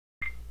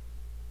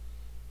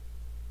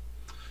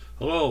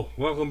Hello,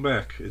 welcome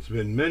back. It's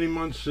been many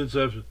months since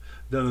I've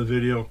done a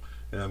video,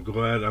 and I'm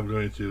glad I'm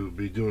going to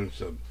be doing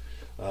some.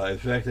 In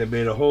fact, I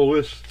made a whole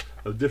list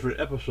of different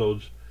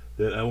episodes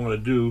that I want to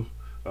do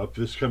up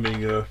this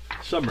coming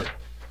summer.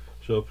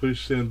 So please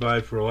stand by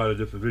for a lot of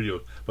different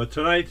videos. But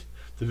tonight,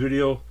 the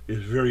video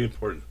is very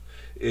important.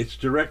 It's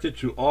directed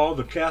to all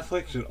the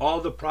Catholics and all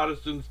the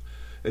Protestants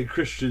and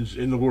Christians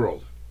in the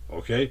world.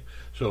 Okay?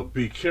 So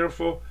be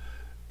careful,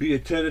 be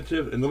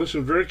attentive, and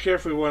listen very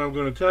carefully what I'm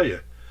going to tell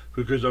you,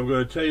 because I'm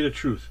going to tell you the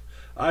truth.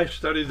 I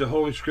studied the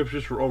Holy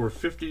Scriptures for over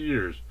 50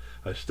 years.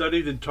 I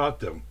studied and taught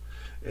them.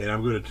 And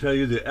I'm going to tell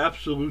you the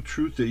absolute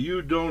truth that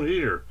you don't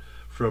hear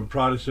from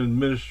Protestant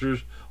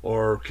ministers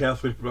or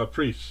Catholic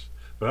priests.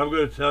 But I'm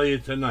going to tell you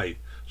tonight.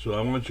 So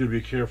I want you to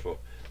be careful.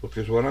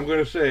 Because what I'm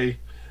going to say,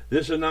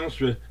 this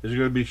announcement is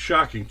going to be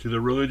shocking to the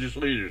religious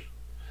leaders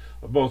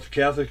of both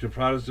Catholic and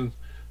Protestants.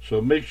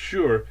 So make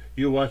sure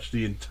you watch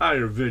the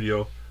entire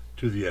video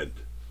to the end.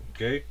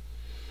 Okay?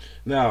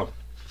 Now,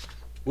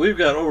 we've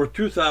got over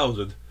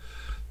 2,000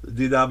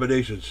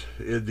 denominations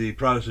in the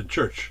Protestant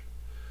Church.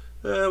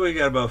 We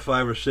got about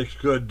 5 or 6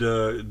 good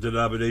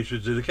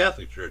denominations in the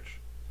Catholic Church.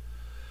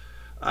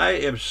 I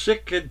am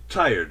sick and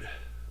tired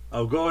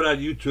of going on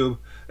YouTube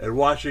and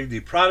watching the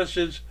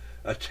Protestants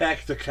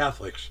attack the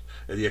Catholics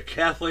and the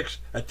Catholics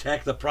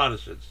attack the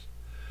Protestants.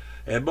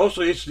 And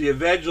mostly it's the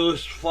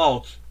evangelist's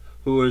fault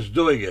who is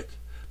doing it,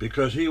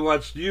 because he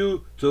wants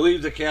you to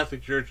leave the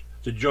Catholic Church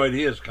to join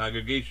his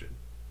congregation.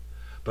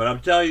 But I'm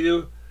telling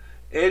you,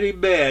 any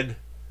man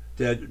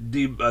that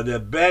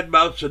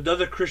badmouths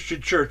another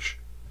Christian church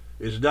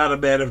is not a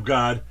man of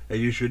God, and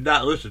you should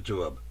not listen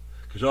to him,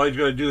 because all he's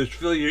going to do is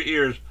fill your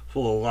ears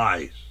full of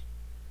lies.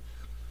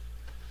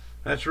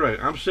 That's right.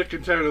 I'm sick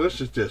and tired of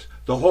listening to this.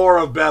 The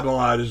whore of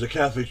Babylon is the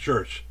Catholic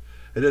Church,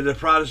 and then the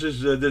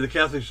Protestants, the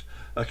Catholics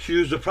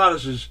accuse the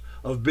Protestants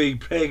of being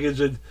pagans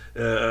and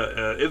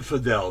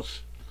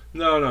infidels.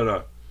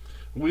 No.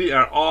 We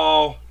are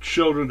all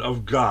children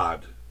of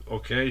God.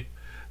 Okay.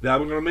 Now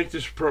I'm going to make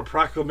this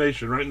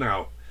proclamation right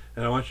now,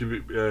 and I want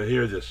you to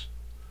hear this.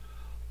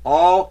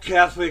 All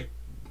Catholic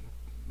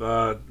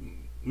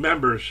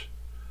members,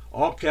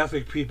 all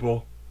Catholic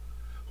people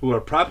who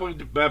are properly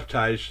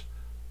baptized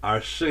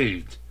are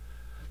saved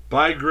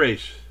by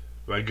grace,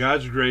 by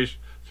God's grace,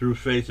 through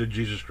faith in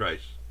Jesus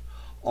Christ.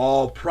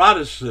 All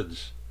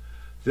Protestants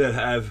that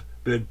have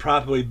been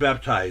properly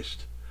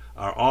baptized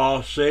are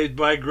all saved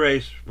by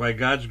grace, by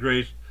God's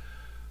grace,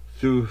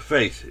 through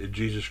faith in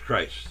Jesus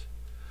Christ.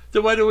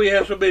 Then why do we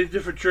have so many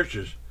different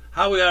churches?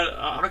 How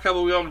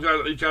come we all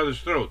got each other's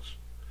throats?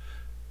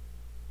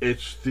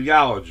 It's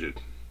theology.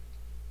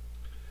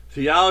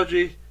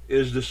 Theology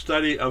is the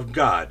study of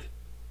God,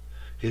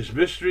 His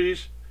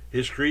mysteries,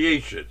 His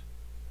creation.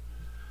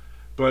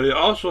 But it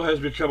also has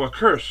become a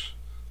curse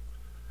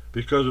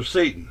because of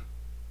Satan.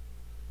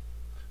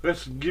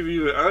 Let me give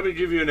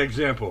you an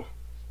example.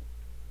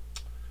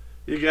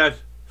 You got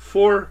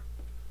 4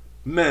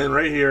 men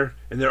right here,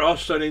 and they're all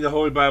studying the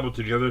Holy Bible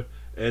together,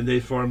 and they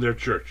form their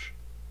church.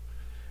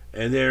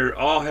 And they're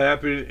all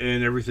happy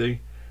and everything.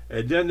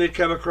 And then they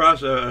come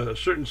across a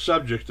certain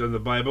subject in the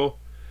Bible,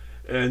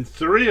 and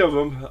 3 of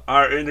them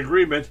are in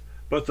agreement,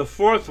 but the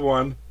 4th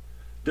one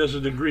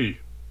doesn't agree.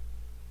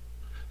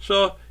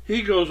 So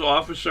he goes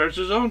off and starts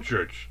his own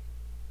church.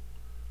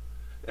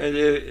 And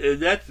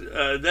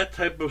that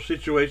type of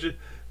situation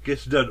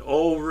gets done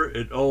over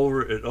and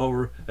over and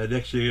over, and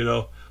next thing you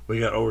know, we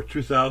got over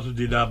 2,000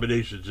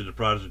 denominations in the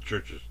Protestant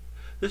churches.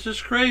 This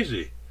is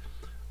crazy.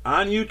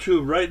 On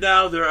YouTube right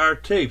now, there are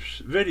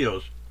tapes,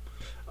 videos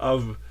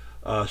of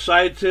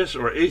scientists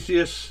or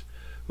atheists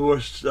who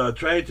are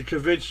trying to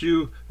convince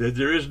you that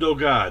there is no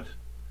God.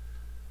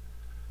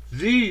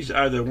 These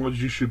are the ones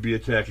you should be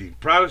attacking.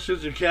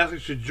 Protestants and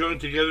Catholics should join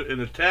together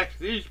and attack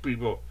these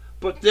people.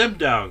 Put them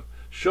down.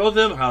 Show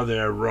them how they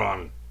are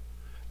wrong.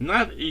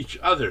 Not each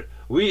other.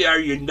 We are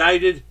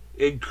united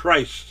in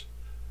Christ.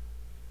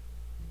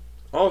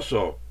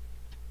 Also,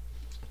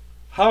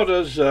 how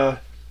does...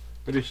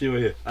 let me see what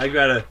here. I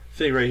got a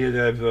thing right here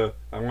that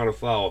I want to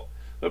follow.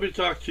 Let me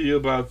talk to you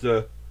about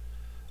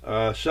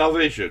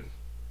salvation.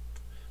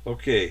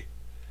 Okay.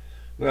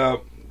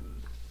 Now,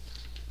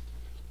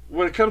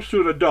 when it comes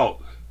to an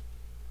adult,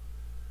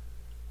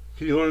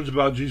 he learns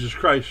about Jesus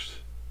Christ,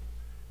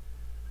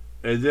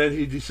 and then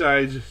he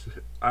decides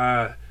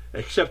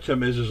accept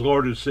him as his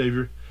Lord and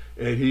Savior,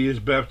 and he is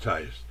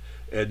baptized.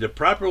 And the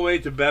proper way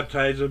to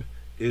baptize him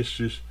is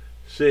to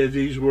say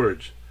these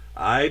words: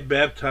 I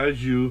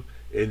baptize you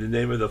in the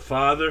name of the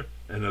Father,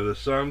 and of the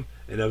Son,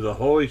 and of the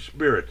Holy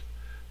Spirit,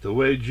 the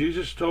way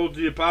Jesus told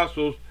the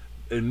apostles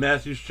in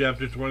Matthew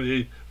chapter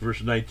 28,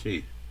 verse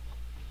 19.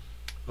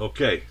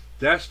 Okay,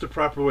 that's the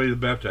proper way to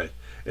baptize.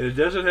 And it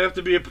doesn't have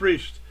to be a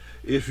priest.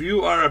 If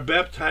you are a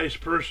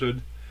baptized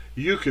person,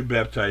 you can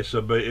baptize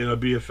somebody and it'll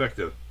be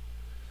effective.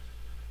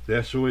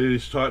 That's the way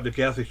it's taught in the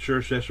Catholic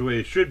Church. That's the way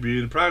it should be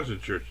in the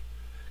Protestant Church.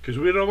 Because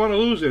we don't want to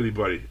lose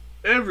anybody.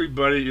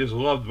 Everybody is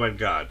loved by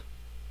God.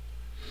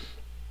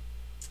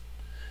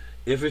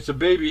 If it's a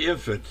baby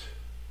infant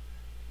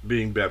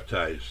being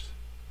baptized,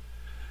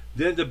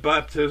 then the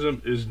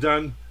baptism is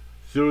done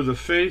through the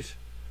faith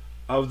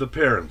of the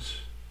parents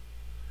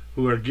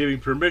who are giving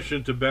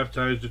permission to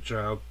baptize the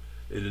child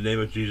in the name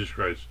of Jesus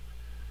Christ.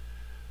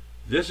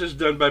 This is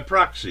done by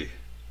proxy.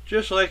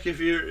 Just like if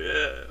you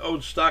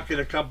own stock in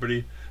a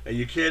company and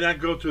you cannot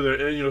go to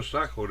their annual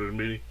stockholder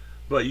meeting,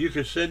 but you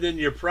can send in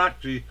your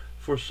proxy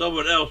for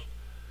someone else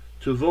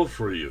to vote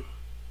for you.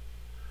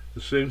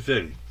 The same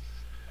thing.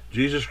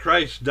 Jesus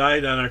Christ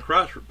died on our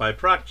cross by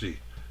proxy.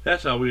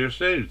 That's how we are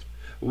saved.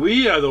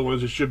 We are the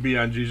ones that should be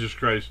on Jesus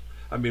Christ.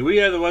 I mean,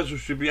 we are the ones who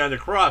should be on the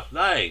cross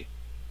dying.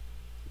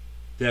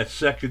 That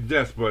second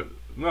death, but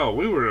no,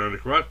 we were on the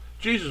cross.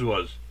 Jesus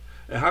was.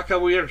 And how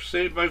come we are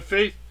saved by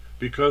faith?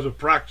 Because of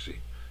proxy.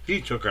 He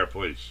took our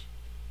place.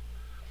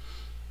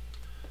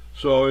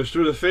 So it's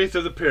through the faith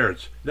of the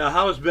parents. Now,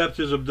 how is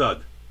baptism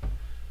done?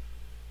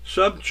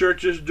 Some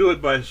churches do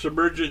it by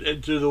submerging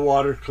into the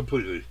water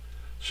completely.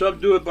 Some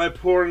do it by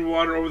pouring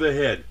water over the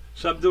head.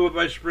 Some do it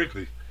by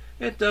sprinkling.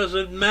 It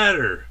doesn't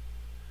matter.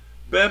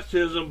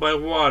 Baptism by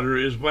water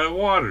is by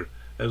water.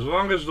 As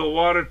long as the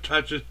water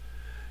touches,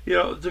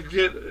 to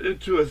get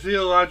into a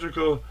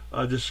theological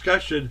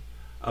discussion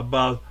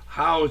about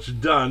how it's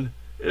done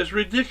is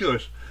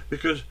ridiculous.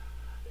 Because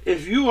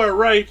if you are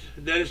right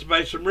that it's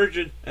by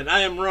submerging and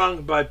I am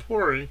wrong by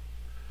pouring,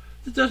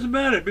 it doesn't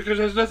matter because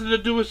it has nothing to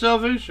do with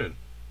salvation.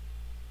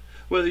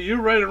 Whether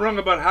you're right or wrong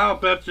about how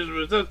baptism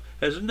is done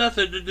has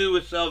nothing to do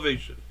with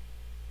salvation.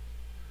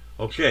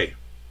 Okay,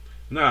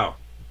 now,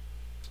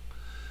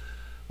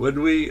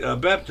 when we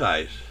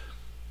baptize,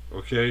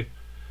 okay,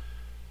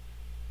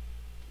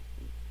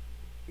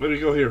 let me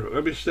go here.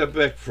 Let me step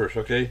back first,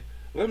 okay?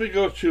 Let me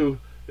go to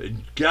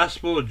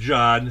Gospel of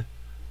John,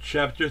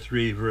 chapter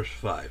 3, verse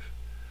 5.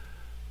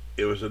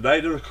 It was a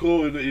night of a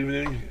cool in the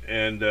evening,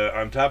 and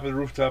on top of the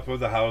rooftop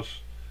of the house,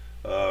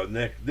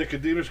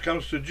 Nicodemus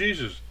comes to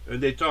Jesus,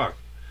 and they talk.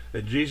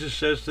 And Jesus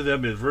says to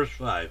them in verse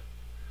 5,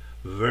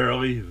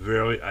 Verily,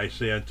 verily, I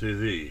say unto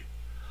thee,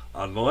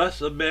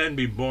 unless a man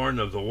be born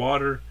of the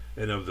water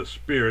and of the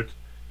Spirit,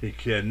 he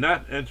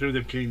cannot enter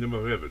the kingdom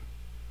of heaven.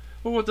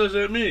 Well, what does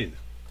that mean?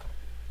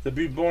 To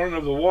be born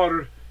of the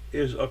water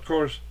is, of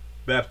course,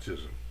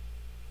 baptism.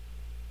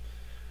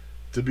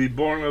 To be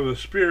born of the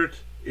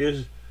Spirit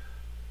is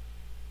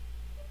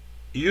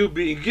you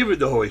being given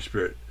the Holy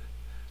Spirit.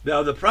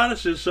 Now, the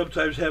Protestants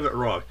sometimes have it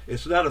wrong.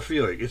 It's not a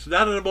feeling. It's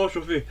not an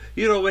emotional feeling.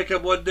 You don't wake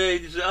up one day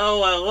and you say,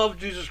 oh, I love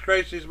Jesus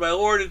Christ. He's my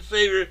Lord and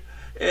Savior,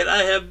 and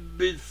I have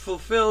been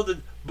fulfilled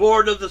and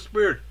born of the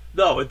Spirit.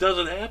 No, it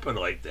doesn't happen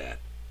like that.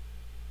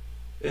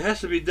 It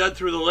has to be done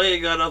through the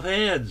laying on of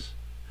hands.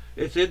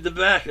 It's in the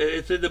back.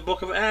 It's in the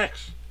book of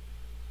Acts.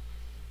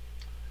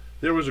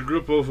 There was a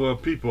group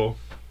of people.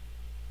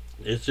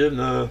 It's in,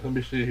 let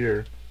me see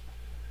here.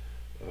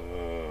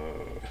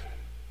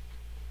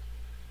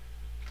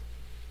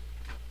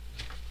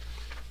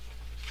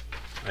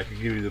 I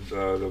can give you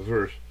the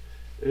verse.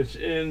 It's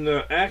in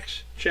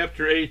Acts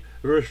chapter 8,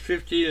 verse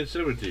 15 and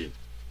 17.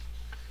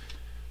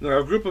 Now,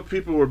 a group of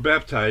people were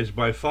baptized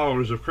by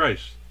followers of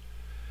Christ.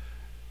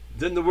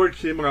 Then the word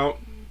came out,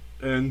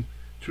 and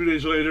 2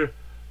 days later,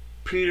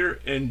 Peter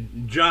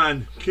and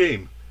John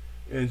came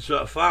and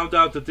found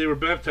out that they were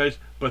baptized,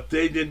 but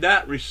they did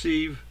not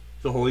receive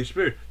the Holy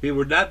Spirit. They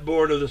were not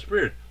born of the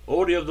Spirit,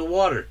 only of the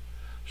water.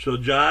 So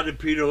John and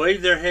Peter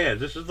laid their hands.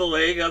 This is the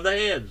laying on the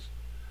hands.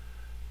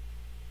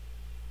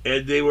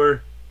 And they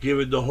were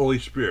given the Holy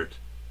Spirit.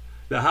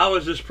 Now, how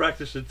is this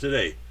practiced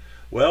today?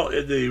 Well,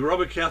 in the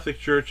Roman Catholic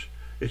Church,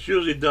 it's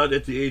usually done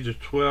at the age of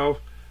 12,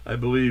 I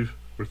believe,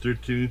 or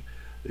 13,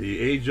 the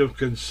age of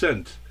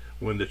consent,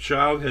 when the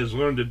child has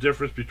learned the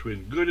difference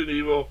between good and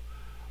evil,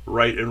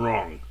 right and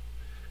wrong.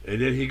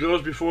 And then he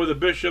goes before the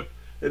bishop,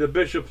 and the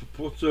bishop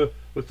puts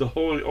with the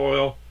holy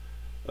oil,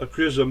 a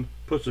chrism,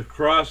 puts a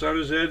cross on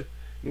his head,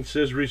 and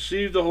says,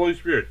 receive the Holy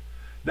Spirit.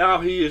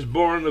 Now he is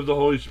born of the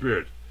Holy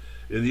Spirit.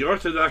 In the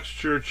Orthodox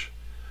Church,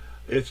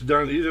 it's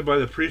done either by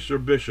the priest or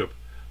bishop.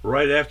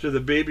 Right after the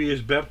baby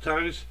is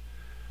baptized,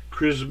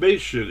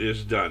 chrismation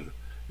is done.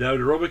 Now, in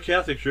the Roman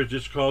Catholic Church,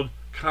 it's called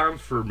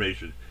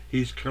confirmation.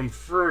 He's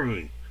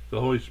confirming the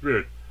Holy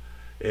Spirit.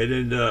 And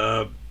in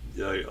the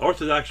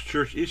Orthodox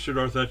Church, Eastern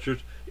Orthodox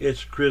Church,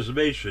 it's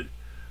chrismation,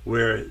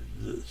 where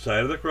the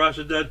sign of the cross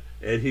is done,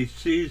 and he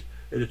sees,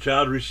 and the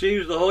child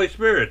receives the Holy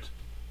Spirit.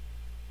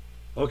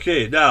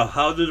 Okay, now,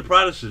 how do the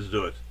Protestants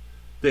do it?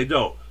 They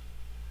don't.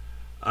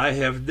 I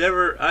have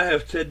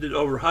attended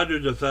over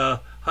hundreds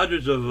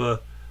of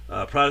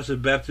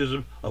Protestant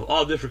baptism of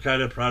all different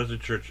kind of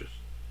Protestant churches.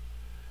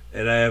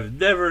 And I have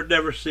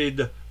never seen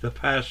the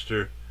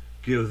pastor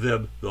give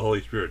them the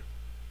Holy Spirit.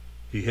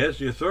 He has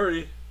the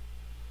authority.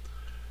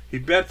 He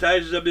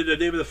baptizes them in the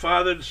name of the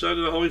Father, the Son,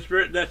 and the Holy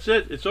Spirit, and that's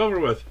it. It's over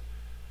with.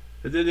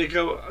 And then they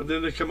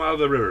come out of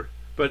the river.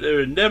 But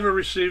they never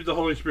received the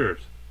Holy Spirit.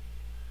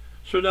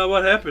 So now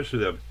what happens to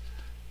them?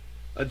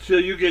 Until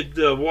you get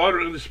the water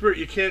and the Spirit,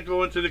 you can't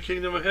go into the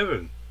kingdom of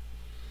heaven.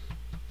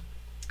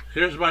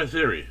 Here's my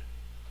theory.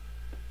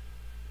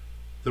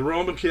 The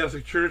Roman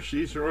Catholic Church, the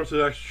Eastern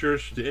Orthodox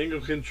Church, the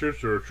Anglican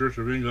Church or Church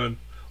of England,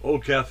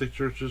 old Catholic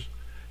churches,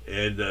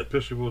 and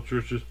Episcopal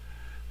churches,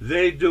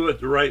 they do it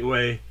the right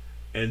way,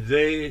 and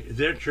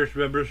their church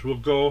members will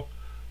go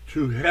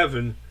to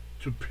heaven,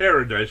 to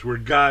paradise where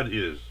God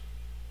is.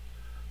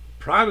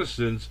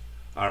 Protestants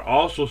are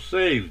also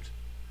saved,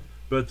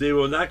 but they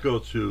will not go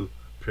to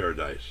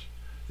paradise.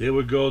 They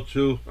will go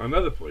to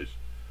another place.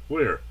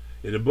 Where?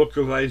 In the book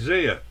of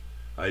Isaiah,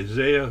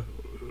 Isaiah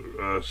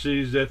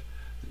sees that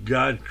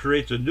God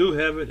creates a new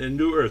heaven and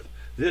new earth.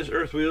 This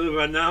earth we live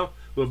on now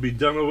will be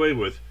done away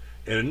with,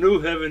 and a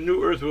new heaven,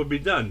 new earth will be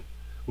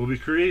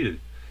created.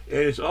 And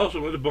it's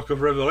also in the book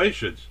of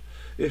Revelations.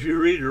 If you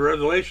read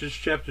Revelations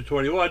chapter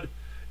 21,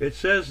 it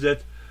says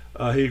that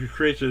he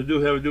creates a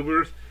new heaven, new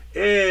earth,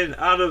 and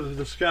out of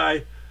the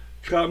sky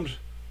comes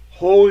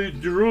holy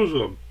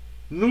Jerusalem,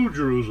 new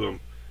Jerusalem,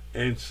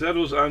 and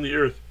settles on the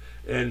earth.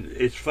 And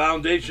its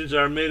foundations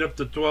are made up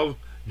to 12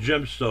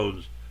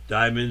 gemstones,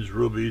 diamonds,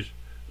 rubies,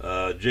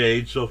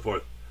 jade, so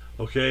forth.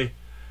 Okay?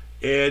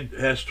 And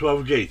has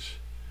 12 gates.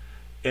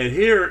 And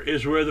here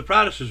is where the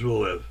Protestants will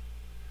live.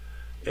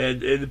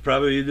 And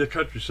probably in the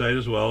countryside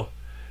as well.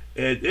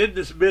 And in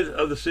this midst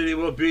of the city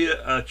will be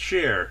a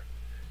chair.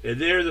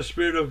 And there the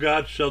Spirit of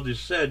God shall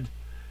descend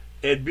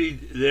and be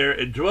there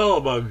and dwell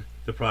among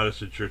the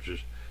Protestant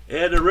churches.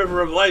 And the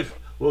river of life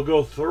will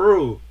go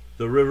through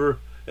the river,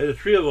 and the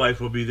tree of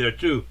life will be there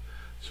too,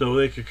 so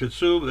they can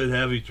consume and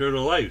have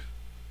eternal life.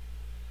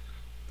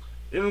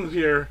 In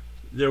here,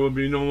 there will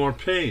be no more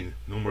pain,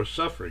 no more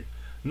suffering,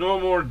 no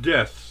more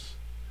deaths.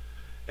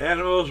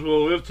 Animals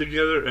will live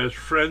together as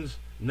friends,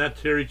 not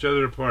tear each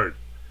other apart.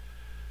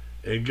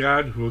 And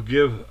God will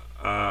give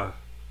the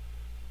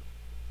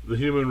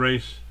human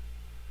race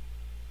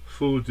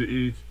food to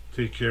eat,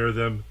 take care of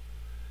them,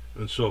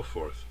 and so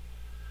forth.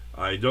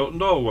 I don't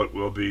know what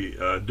we'll be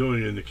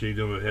doing in the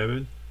kingdom of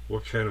heaven,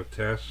 what kind of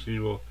tasks he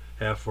will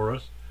have for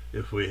us,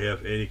 if we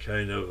have any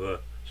kind of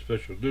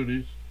special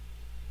duties.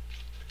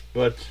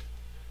 But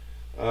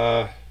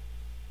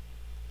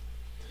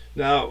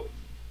now,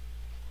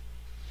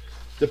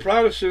 the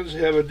Protestants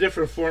have a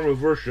different form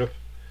of worship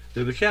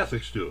than the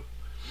Catholics do.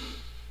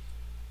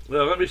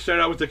 Well, let me start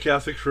out with the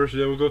Catholics first,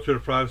 and then we'll go to the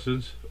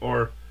Protestants,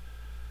 or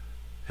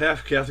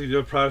half Catholic,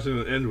 then Protestant,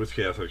 and end with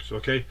Catholics,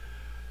 okay?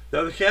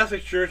 Now, the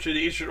Catholic Church and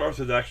the Eastern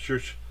Orthodox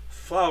Church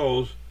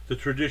follows the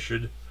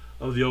tradition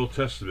of the Old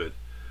Testament.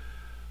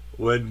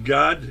 When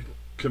God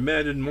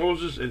commanded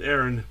Moses and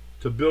Aaron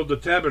to build the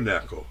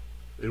tabernacle,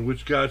 in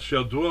which God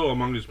shall dwell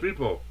among his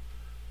people,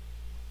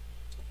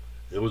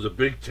 it was a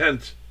big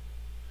tent,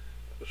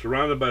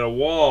 surrounded by a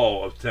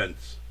wall of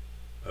tents,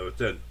 of a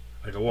tent,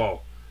 like a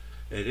wall.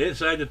 And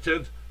inside the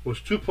tent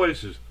was two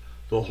places,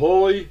 the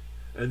Holy,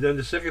 and then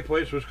the second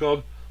place was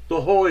called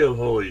the Holy of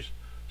Holies,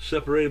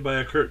 separated by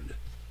a curtain.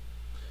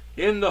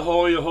 In the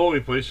Holy of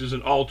Holy place is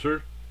an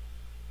altar,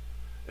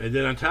 and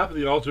then on top of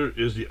the altar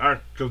is the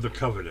Ark of the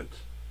Covenant.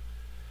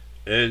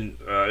 And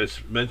it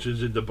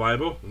mentions in the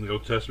Bible, in the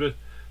Old Testament,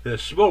 that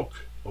smoke,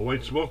 a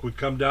white smoke, would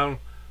come down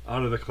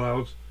out of the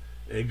clouds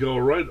and go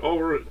right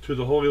over to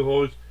the Holy of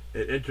Holies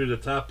and enter the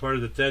top part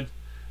of the tent,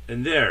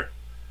 and there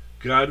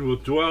God will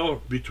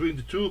dwell between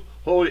the two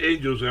holy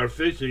angels that are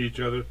facing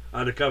each other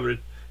on the covenant,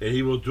 and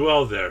he will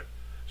dwell there.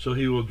 So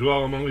he will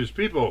dwell among his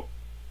people.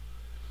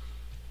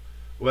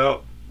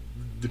 Well,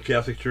 the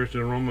Catholic Church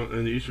and Roman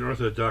and the Eastern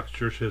Orthodox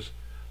Church has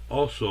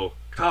also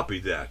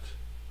copied that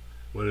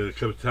when it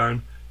comes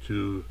time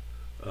to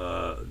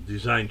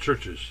design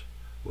churches,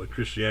 when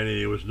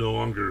Christianity was no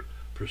longer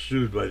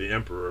pursued by the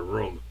Emperor of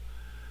Rome.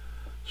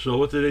 So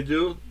what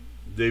do?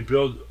 They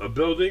build a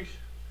building,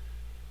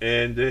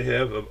 and they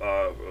have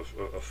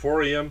a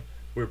forum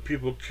where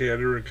people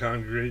gather and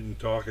congregate and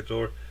talk and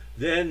so on.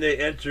 Then they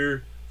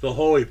enter the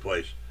holy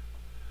place.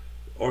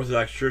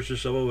 Orthodox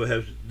churches, some of them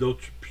have no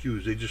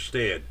pews, they just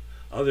stand.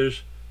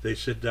 Others, they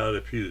sit down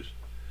at pews.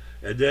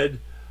 And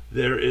then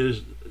there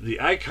is the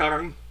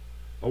icon,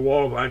 a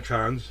wall of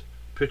icons,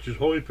 pictures,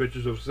 holy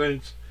pictures of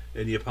saints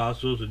and the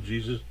apostles and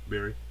Jesus,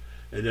 Mary.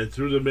 And then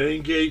through the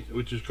main gate,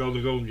 which is called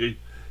the Golden Gate,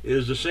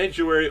 is the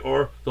sanctuary,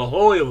 or the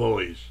Holy of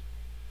Holies.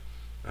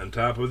 On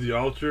top of the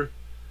altar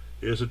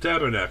is a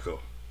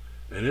tabernacle.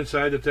 And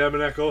inside the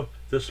tabernacle,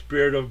 the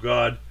Spirit of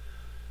God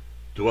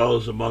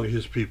dwells among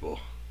his people.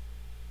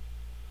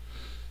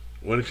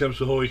 When it comes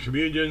to Holy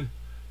Communion,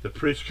 the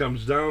priest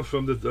comes down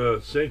from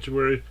the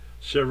sanctuary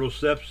several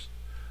steps.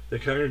 The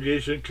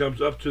congregation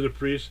comes up to the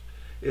priest.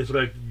 It's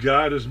like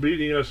God is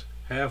meeting us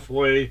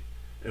halfway,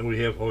 and we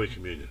have Holy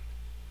Communion.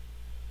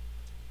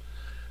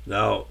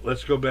 Now,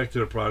 let's go back to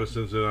the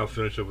Protestants, and I'll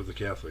finish up with the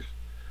Catholics.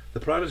 The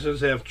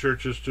Protestants have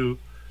churches too.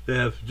 They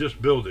have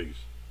just buildings.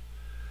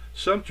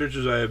 Some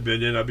churches I have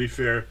been in, I'll be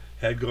fair,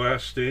 had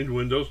glass-stained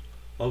windows,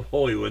 of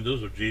holy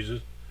windows of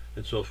Jesus,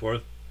 and so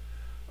forth.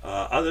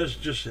 Others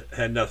just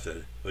had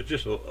nothing, but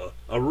just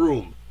a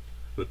room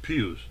with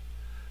pews,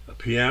 a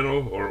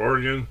piano or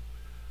organ,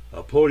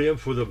 a podium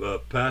for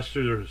the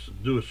pastor to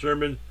do a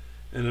sermon,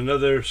 and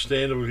another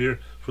stand over here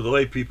for the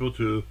lay people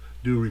to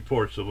do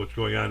reports of what's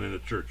going on in the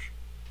church.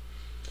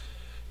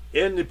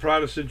 In the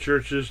Protestant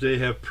churches, they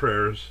have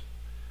prayers,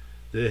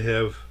 they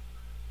have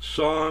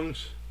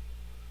songs,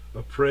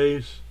 of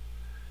praise.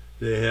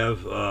 They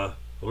have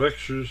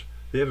lectures.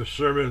 They have a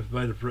sermon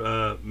by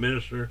the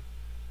minister,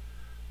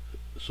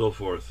 so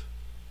forth.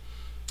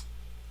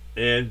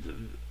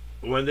 And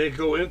when they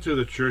go into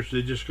the church,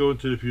 they just go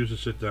into the pews and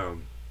sit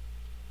down.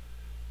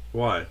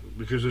 Why?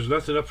 Because there's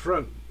nothing up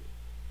front.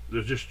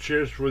 There's just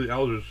chairs for the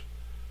elders,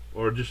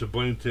 or just a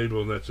blank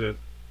table, and that's it.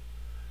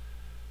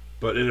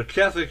 But in a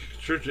Catholic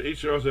church, an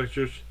Eastern Orthodox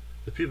church,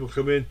 the people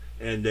come in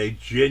and they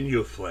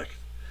genuflect.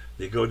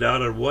 They go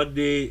down on one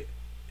knee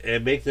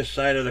and make the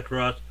sign of the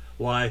cross.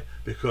 Why?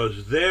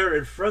 Because there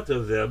in front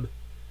of them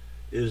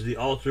is the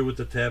altar with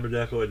the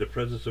tabernacle, and the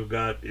presence of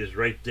God is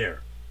right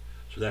there.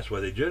 So that's why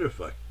they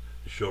genuflect,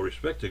 to show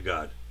respect to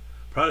God.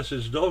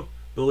 Protestants don't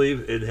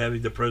believe in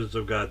having the presence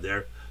of God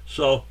there,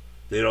 so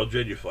they don't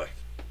genuflect.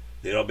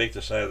 They don't make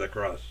the sign of the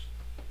cross.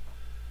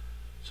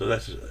 So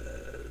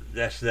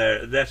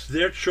that's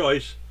their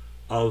choice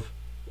of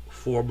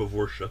form of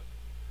worship.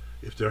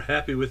 If they're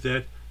happy with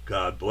that,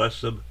 God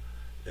bless them,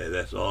 and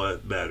that's all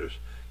that matters.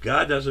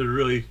 God doesn't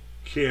really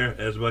care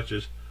as much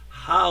as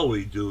how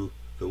we do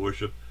the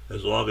worship,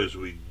 as long as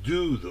we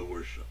do the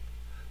worship.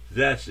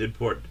 That's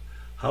important.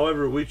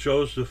 However, we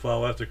chose to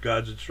follow after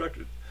God's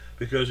instructions,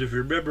 because if you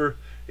remember,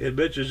 it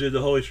mentions in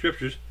the Holy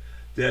Scriptures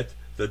that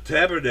the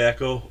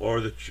tabernacle, or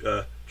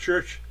the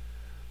church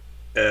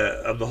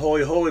of the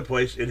holy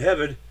place in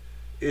heaven,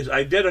 is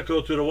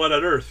identical to the one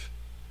on earth.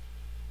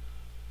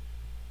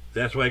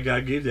 That's why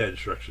God gave that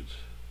instructions.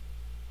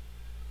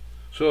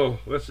 So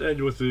let's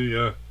end with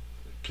the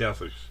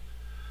Catholics.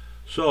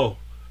 So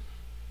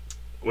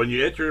when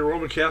you enter a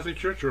Roman Catholic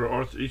church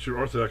or Eastern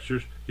Orthodox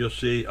church, you'll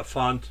see a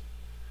font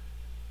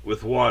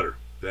with water.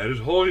 That is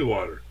holy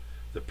water.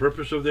 The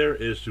purpose of there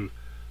is to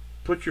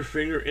put your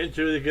finger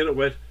into it, get it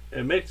wet,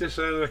 and make the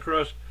sign of the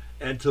cross,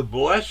 and to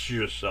bless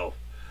yourself.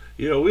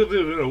 You know, we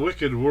live in a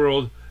wicked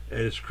world, and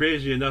it's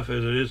crazy enough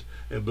as it is,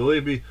 and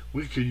believe me,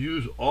 we can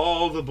use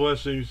all the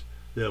blessings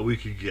that we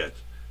can get,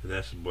 and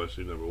that's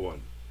blessing number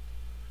one.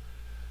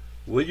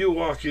 When you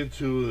walk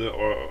into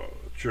the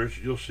church,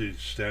 you'll see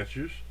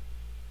statues,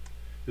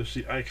 you'll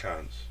see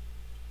icons,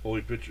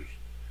 holy pictures,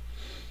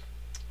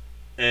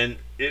 and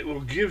it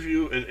will give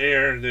you an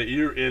air that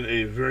you're in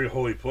a very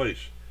holy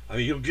place. I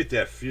mean, you'll get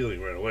that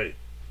feeling right away.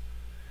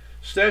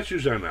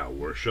 Statues are not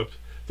worshipped.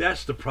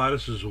 That's the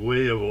Protestants'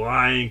 way of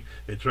lying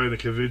and trying to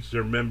convince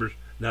their members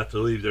not to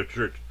leave their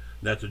church,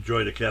 not to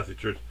join the Catholic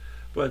Church.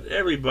 But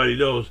everybody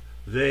knows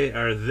they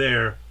are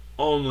there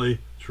only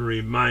to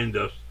remind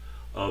us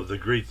of the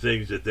great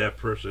things that that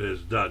person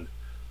has done.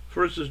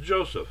 For instance,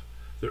 Joseph,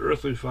 the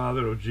earthly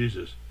father of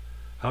Jesus,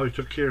 how he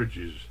took care of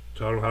Jesus,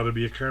 taught him how to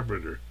be a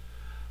carpenter,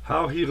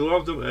 how he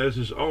loved him as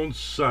his own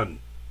son.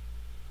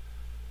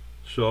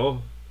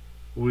 So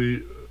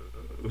we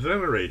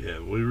venerate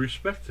him, we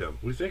respect him,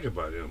 we think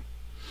about him.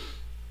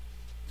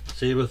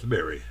 Same with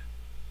Mary,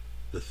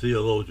 the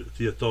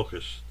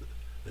Theotokos,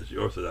 as the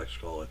Orthodox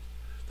call it,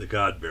 the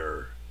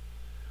God-bearer.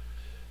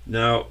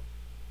 Now,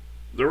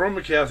 the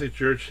Roman Catholic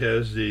Church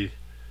has the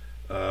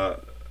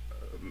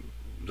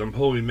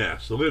Holy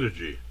Mass, the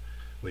liturgy.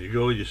 When you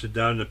go and you sit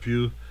down in the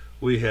pew,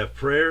 we have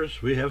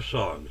prayers, we have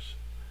songs,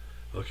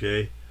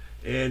 okay,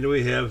 and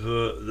we have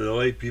the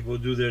lay people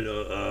do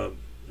their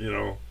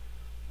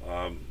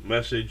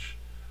message.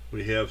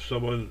 We have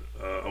someone,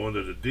 one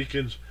of the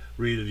deacons,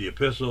 reading the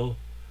epistle.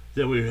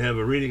 Then we have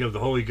a reading of the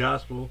Holy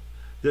Gospel.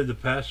 Then the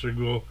pastor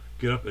will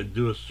get up and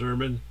do a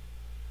sermon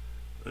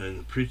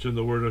and preach on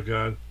the Word of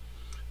God.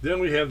 Then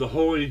we have the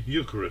Holy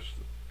Eucharist,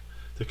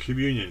 the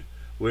communion,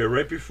 where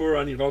right before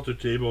on the altar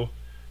table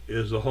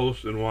is the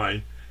host and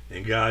wine,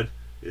 and God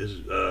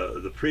is,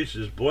 the priest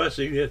is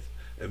blessing it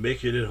and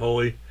making it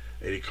holy,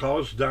 and he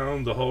calls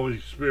down the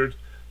Holy Spirit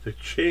to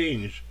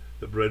change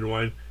the bread and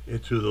wine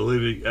into the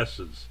living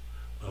essence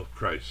of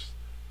Christ,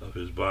 of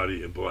his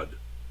body and blood.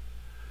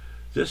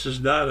 This is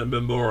not a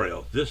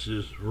memorial. This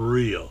is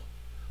real.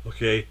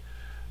 Okay?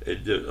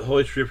 In the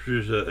Holy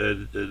Scriptures,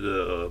 in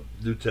the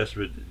New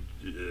Testament,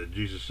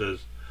 Jesus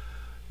says,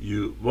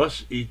 you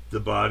must eat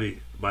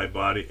my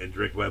body, and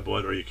drink my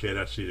blood, or you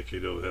cannot see the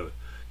kingdom of heaven.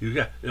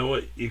 You know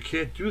what? You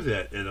can't do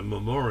that in a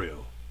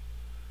memorial.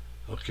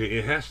 Okay?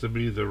 It has to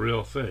be the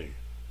real thing.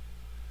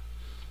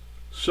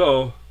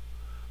 So,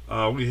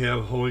 we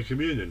have Holy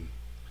Communion.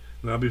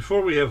 Now,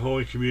 before we have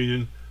Holy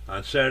Communion,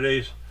 on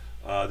Saturdays,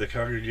 the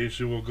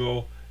congregation will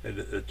go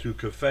to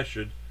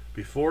confession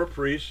before a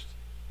priest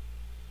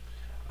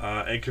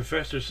and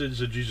confess their sins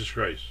to Jesus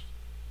Christ.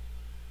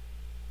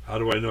 How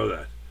do I know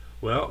that?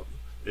 Well,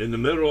 in the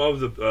middle of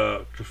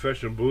the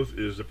confession booth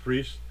is the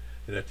priest,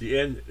 and at the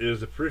end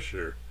is the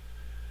parishioner.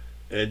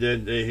 And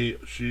then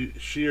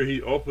she or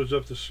he opens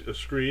up the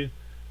screen,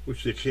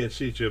 which they can't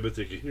see each other, but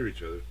they can hear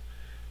each other.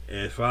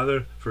 And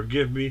Father,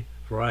 forgive me,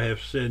 for I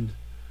have sinned.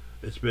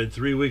 It's been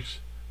 3 weeks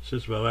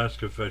since my last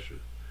confession.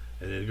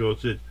 And it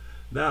goes in.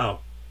 Now,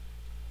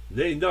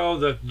 they know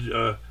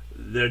that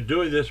they're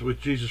doing this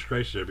with Jesus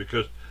Christ there,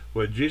 because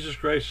when Jesus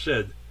Christ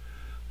said,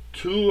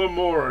 2 or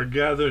more are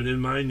gathered in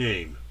my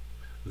name,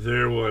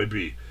 there will I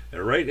be.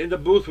 And right in the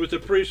booth with the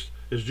priest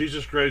is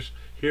Jesus Christ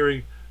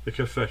hearing the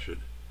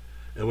confession.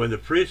 And when the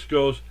priest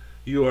goes,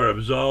 "You are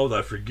absolved,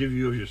 I forgive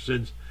you of your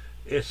sins,"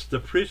 it's the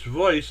priest's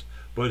voice,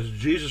 but it's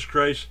Jesus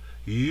Christ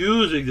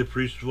using the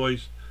priest's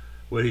voice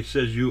when he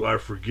says you are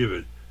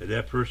forgiven. And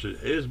that person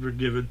is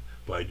forgiven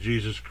by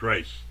Jesus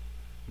Christ,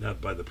 not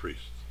by the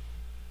priest.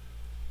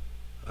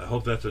 I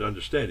hope that's an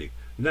understanding.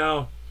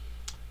 Now,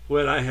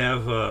 when I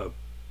have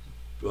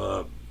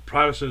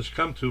Protestants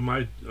come to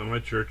my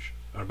church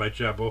or my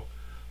chapel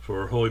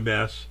for Holy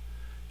Mass,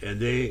 and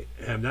they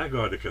have not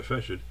gone to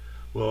confession,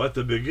 well, at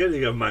the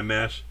beginning of my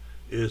Mass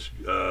is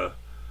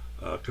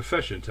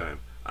confession time.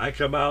 I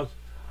come out,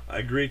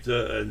 I greet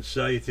and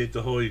salutate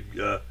the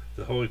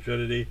Holy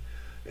Trinity,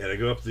 and I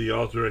go up to the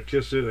altar and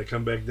kiss it, and I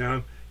come back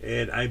down,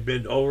 and I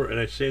bend over and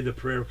I say the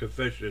prayer of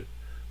confession,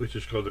 which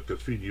is called the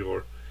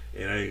Confiteor,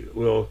 and I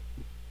will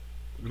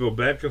go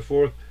back and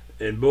forth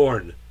and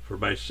mourn for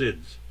my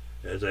sins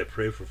as I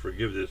pray for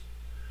forgiveness.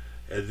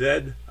 And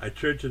then I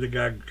turn to the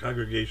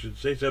congregation,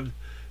 say something,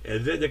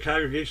 and then the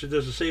congregation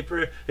does the same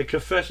prayer and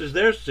confesses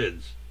their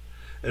sins.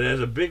 And as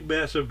a big,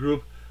 massive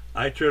group,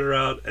 I turn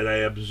around and I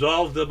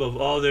absolve them of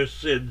all their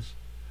sins,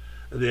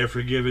 and they are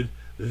forgiven.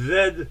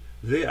 Then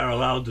they are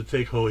allowed to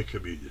take Holy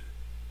Communion.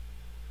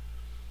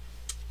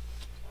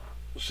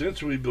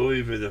 Since we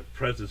believe in the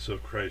presence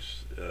of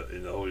Christ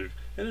in the Holy,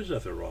 and there's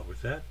nothing wrong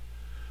with that.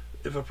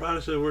 If a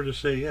Protestant were to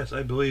say, "Yes,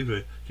 I believe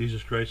that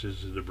Jesus Christ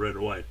is in the bread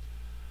and wine,"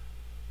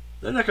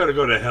 they're not going to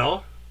go to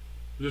hell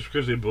just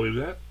because they believe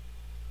that.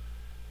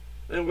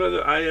 And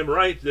whether I am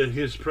right that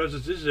His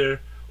presence is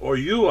there, or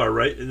you are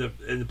right and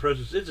the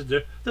presence isn't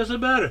there, doesn't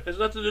matter. It has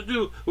nothing to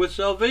do with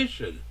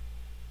salvation.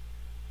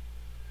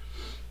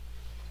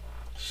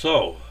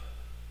 So,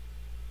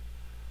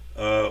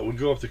 we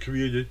go up to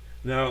communion.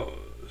 Now,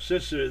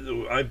 since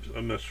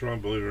I'm a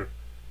strong believer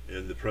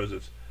in the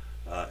presence,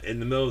 in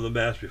the middle of the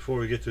Mass, before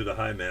we get to the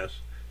High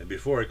Mass, and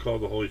before I call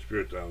the Holy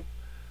Spirit down,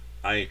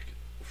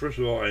 first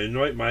of all, I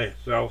anoint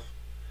myself,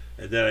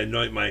 and then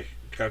I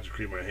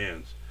consecrate my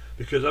hands,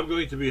 because I'm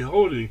going to be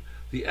holding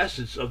the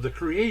essence of the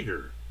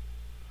Creator.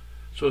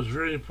 So it's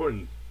very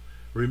important.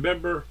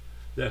 Remember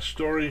that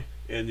story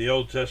in the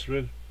Old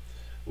Testament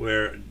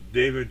where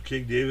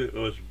King David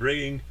was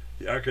bringing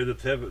the Ark of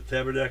the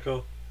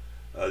Tabernacle,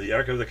 the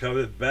Ark of the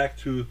Covenant, back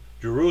to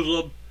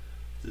Jerusalem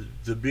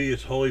to be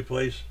its holy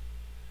place,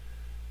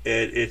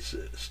 and it's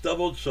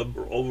stumbled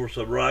over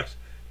some rocks,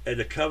 and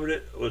the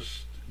covenant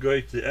was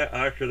going to, the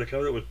Ark of the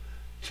Covenant was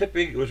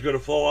tipping, it was going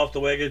to fall off the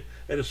wagon,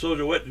 and the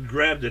soldier went and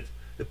grabbed it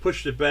and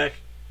pushed it back,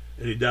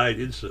 and he died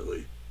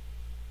instantly.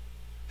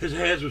 His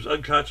hands was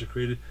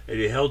unconsecrated, and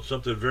he held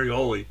something very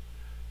holy,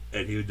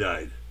 and he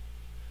died.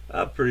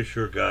 I'm pretty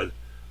sure God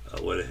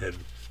went ahead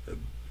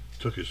and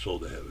took his soul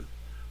to heaven.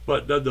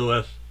 But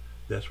nonetheless,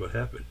 that's what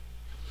happened.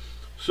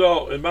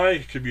 So in my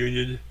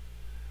communion,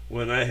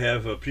 when I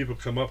have people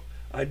come up,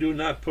 I do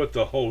not put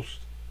the host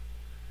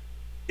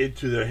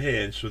into their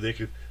hands so they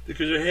can,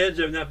 because their hands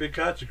have not been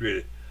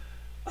consecrated.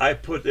 I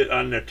put it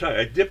on their tongue.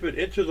 I dip it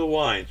into the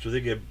wine so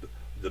they get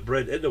the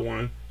bread in the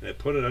wine, and I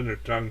put it on their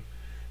tongue.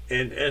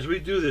 And as we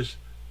do this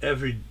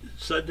every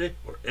Sunday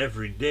or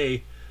every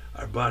day,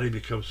 our body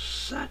becomes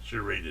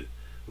saturated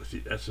with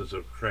the essence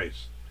of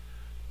Christ.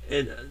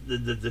 And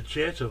the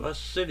chance of us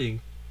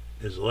sinning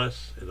is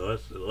less and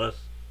less and less,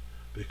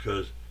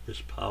 because His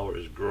power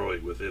is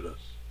growing within us.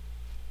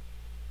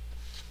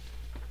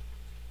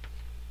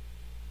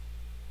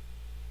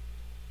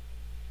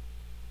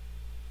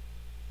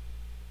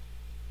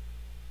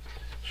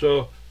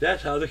 So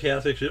that's how the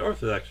Catholics and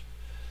Orthodox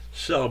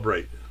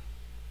celebrate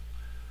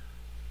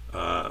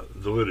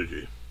the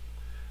liturgy.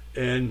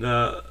 And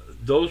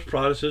those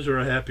Protestants who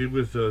are happy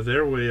with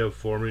their way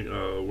of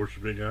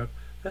worshiping God,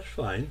 that's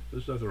fine.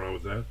 There's nothing wrong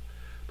with that.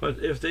 But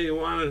if they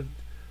wanted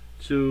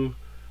to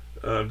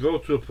go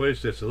to a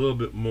place that's a little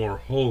bit more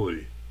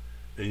holy,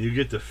 and you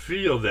get to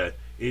feel that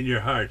in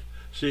your heart.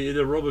 See, in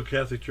the Roman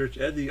Catholic Church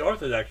and the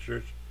Orthodox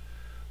Church,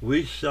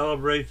 we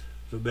celebrate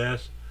the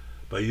Mass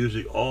by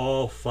using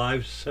all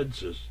 5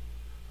 senses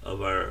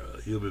of our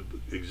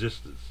human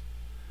existence.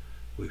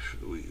 We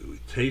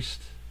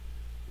taste,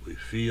 we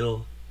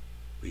feel,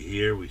 we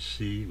hear, we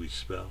see, we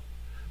smell.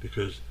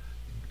 Because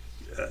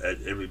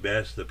at every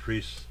Mass, the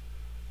priest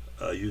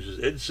uses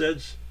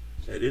incense,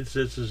 and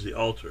incense is the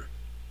altar.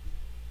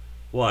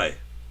 Why?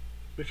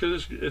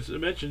 Because it's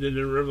mentioned in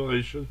the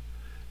Revelation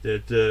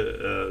that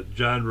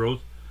John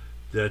wrote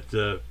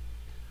that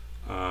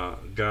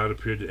God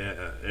appeared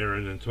to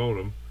Aaron and told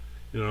him,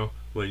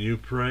 when you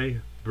pray,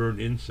 burn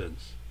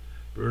incense.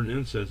 Burn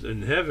incense.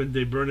 In heaven,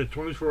 they burn it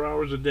 24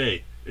 hours a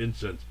day,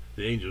 incense.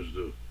 The angels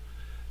do.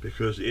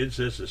 Because the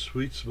incense is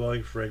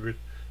sweet-smelling, fragrant,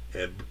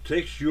 and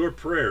takes your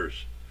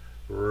prayers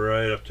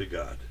right up to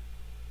God.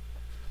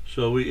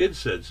 So we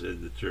incense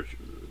in the church.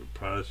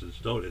 Protestants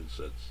don't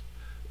incense.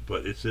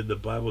 But it's in the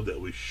Bible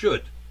that we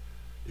should,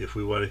 if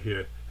we want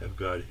to have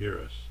God hear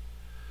us.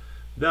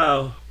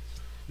 Now,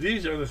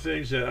 these are the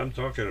things that I'm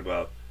talking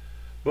about.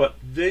 But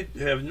they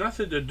have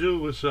nothing to do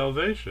with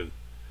salvation.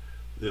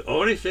 The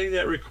only thing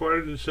that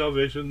required in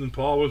salvation, and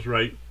Paul was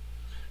right,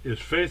 is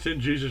faith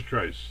in Jesus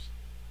Christ.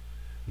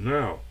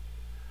 Now,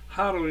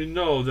 how do we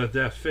know that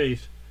that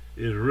faith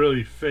is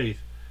really faith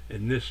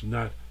and this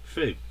not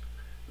fake?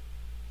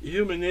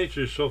 Human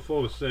nature is so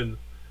full of sin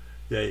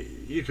that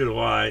you could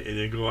lie and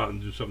then go out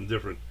and do something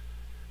different.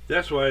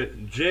 That's why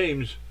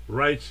James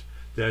writes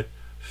that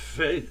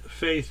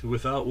faith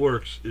without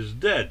works is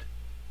dead.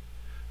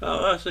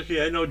 Oh, that's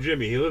okay. I know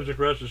Jimmy. He lives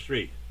across the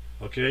street.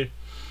 Okay?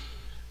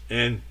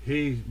 And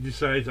he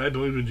decides, I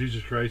believe in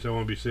Jesus Christ. I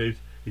want to be saved.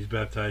 He's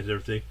baptized,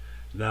 everything.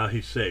 Now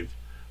he's saved.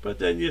 But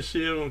then you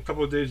see him a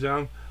couple of days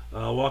down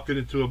walking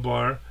into a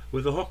bar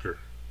with a hooker.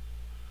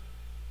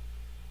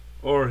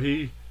 Or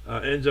he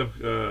ends up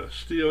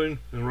stealing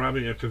and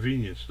robbing a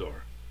convenience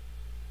store.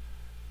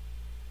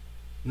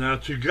 Now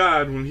to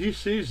God, when he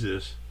sees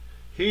this,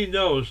 he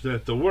knows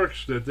that the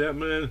works that that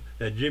man,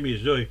 that Jimmy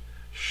is doing,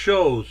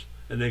 shows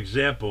an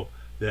example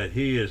that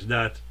he is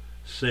not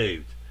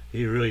saved.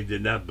 He really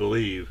did not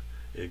believe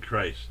in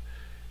Christ.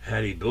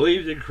 Had he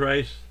believed in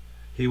Christ,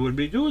 he wouldn't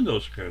be doing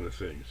those kind of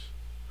things.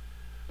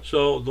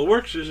 So the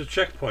works is a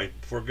checkpoint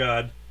for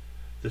God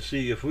to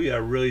see if we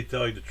are really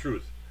telling the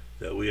truth,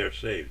 that we are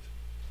saved.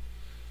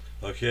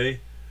 Okay?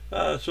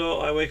 So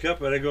I wake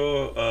up and I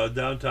go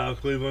downtown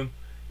Cleveland,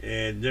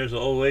 and there's an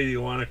old lady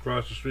who wants to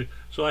cross the street.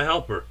 So I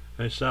help her.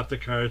 I stop the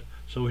car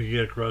so we can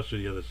get across to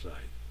the other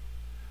side.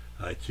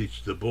 I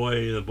teach the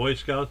Boy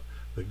Scouts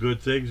the good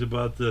things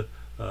about the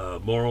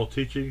moral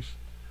teachings.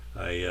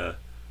 I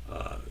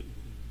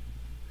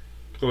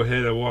go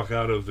ahead and walk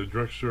out of the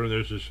drugstore, and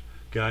there's this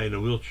guy in a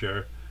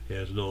wheelchair. He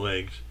has no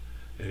legs,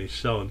 and he's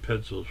selling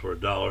pencils for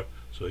 $1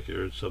 so he can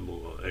earn some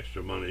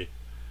extra money.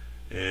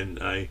 And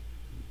I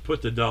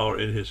put the $1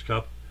 in his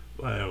cup.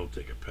 Well, I don't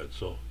take a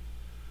pencil.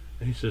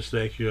 And he says,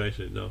 thank you. I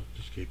said, no,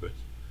 just keep it.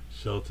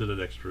 Sell it to the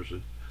next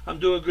person. I'm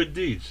doing good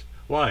deeds.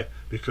 Why?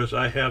 Because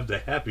I have the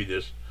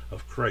happiness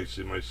of Christ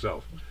in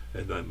myself,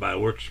 and my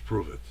works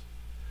prove it.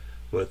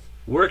 But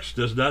works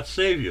does not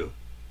save you.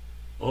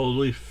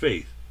 Only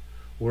faith.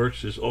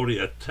 Works is only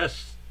a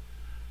test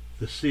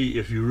to see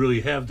if you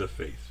really have the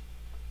faith.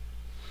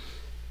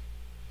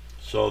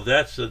 So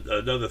that's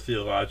another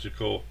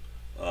theological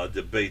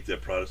debate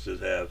that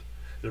Protestants have.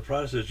 The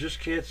Protestants just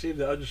can't seem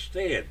to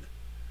understand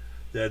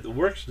that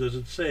works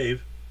doesn't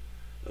save.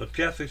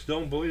 Catholics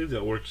don't believe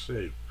that works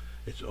save.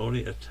 It's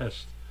only a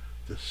test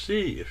to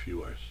see if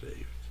you are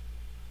saved.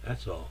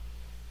 That's all.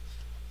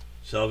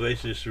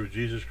 Salvation is through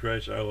Jesus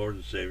Christ, our Lord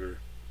and Savior.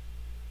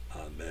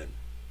 Amen.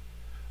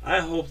 I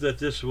hope that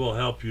this will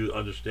help you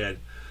understand.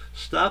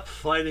 Stop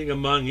fighting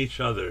among each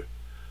other.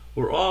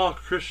 We're all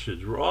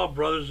Christians. We're all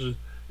brothers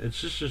and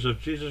sisters of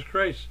Jesus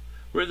Christ.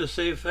 We're the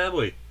same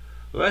family.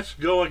 Let's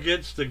go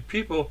against the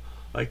people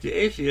like the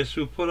atheists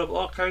who put up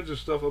all kinds of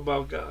stuff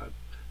about God,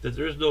 that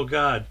there is no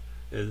God,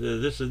 and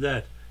this and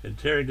that, and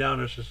tearing down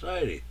our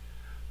society.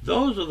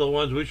 Those are the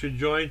ones we should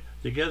join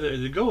together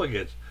and to go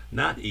against,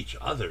 not each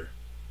other.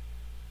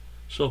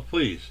 So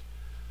please,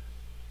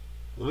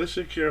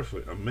 listen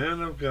carefully. A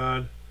man of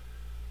God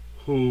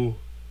who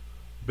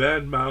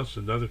badmouths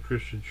another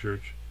Christian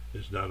church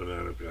is not a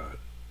man of God.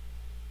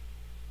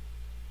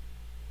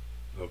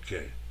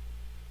 Okay.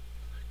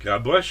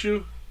 God bless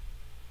you.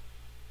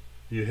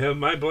 You have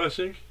my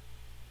blessing.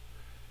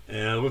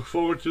 And I look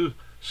forward to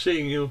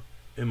seeing you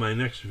in my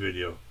next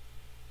video.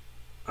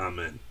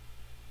 Amen.